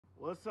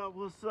What's up,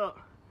 what's up?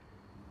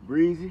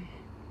 Breezy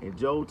and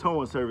Joe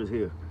Towing Service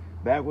here.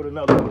 Back with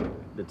another one.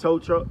 The tow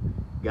truck,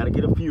 gotta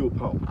get a fuel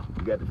pump.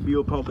 We got the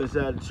fuel pump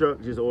inside the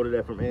truck. Just ordered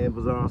that from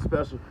Amazon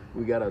Special.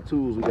 We got our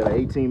tools. We got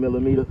an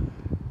 18mm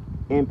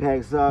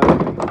impact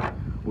socket.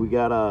 We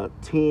got a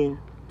 10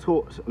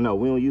 torch. No,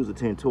 we don't use a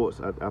 10 torch.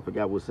 I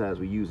forgot what size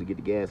we use to get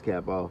the gas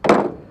cap off.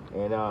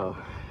 And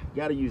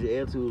gotta use your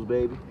air tools,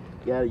 baby.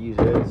 Gotta use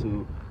your air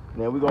tools.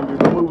 Now we're gonna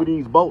be removing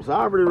these bolts. I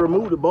already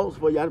removed the bolts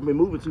for you. I've been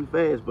moving too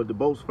fast, but the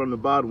bolts from the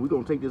bottom, we're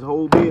gonna take this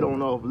whole bed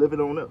on off, lift it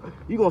on up.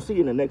 You're gonna see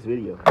in the next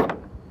video.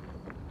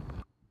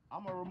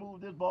 I'm gonna remove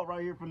this bolt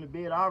right here from the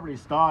bed. I already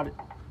started.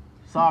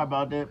 Sorry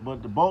about that,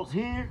 but the bolts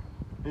here,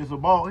 there's a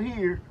bolt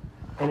here,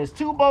 and there's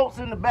two bolts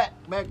in the back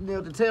near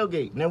the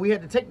tailgate. Now we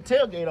had to take the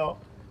tailgate off.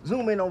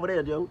 Zoom in over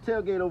there, Joe.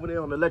 Tailgate over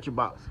there on the electric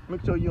box.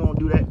 Make sure you don't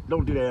do that.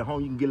 Don't do that at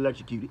home. You can get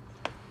electrocuted.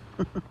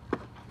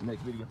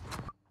 Next video.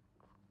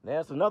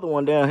 That's another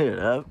one down here.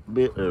 That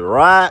bit is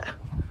right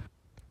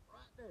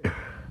there.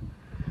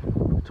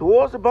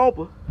 Towards the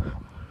bumper.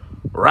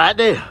 Right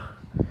there.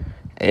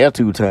 Air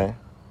tube time.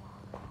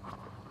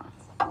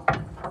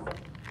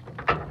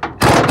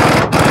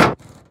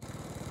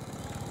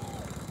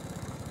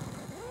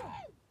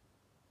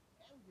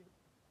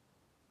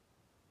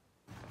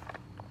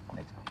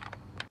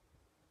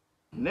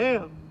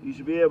 Now you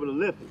should be able to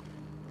lift it.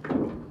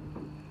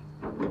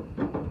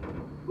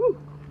 Woo,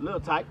 a little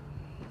tight.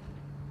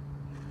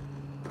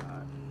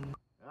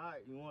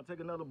 Alright, you want to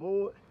take another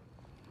board?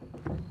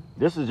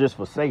 This is just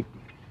for safety.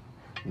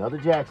 Another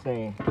jack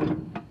stand.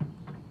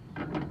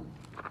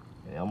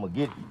 And I'm going to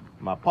get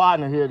my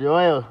partner here,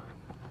 Joel,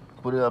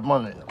 put it up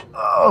under it.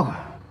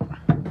 Oh!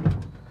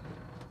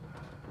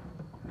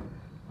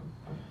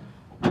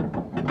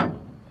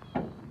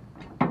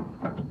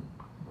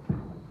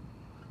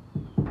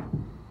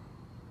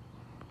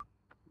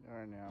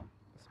 Alright, now,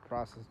 this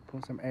process,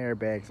 put some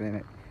airbags in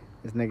it.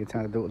 This nigga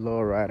trying to do a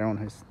low rider on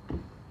his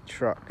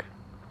truck.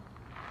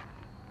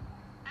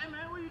 Hey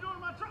man, what you doing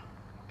in my truck?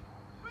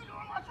 What you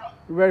doing in my truck?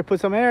 You ready to put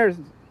some airs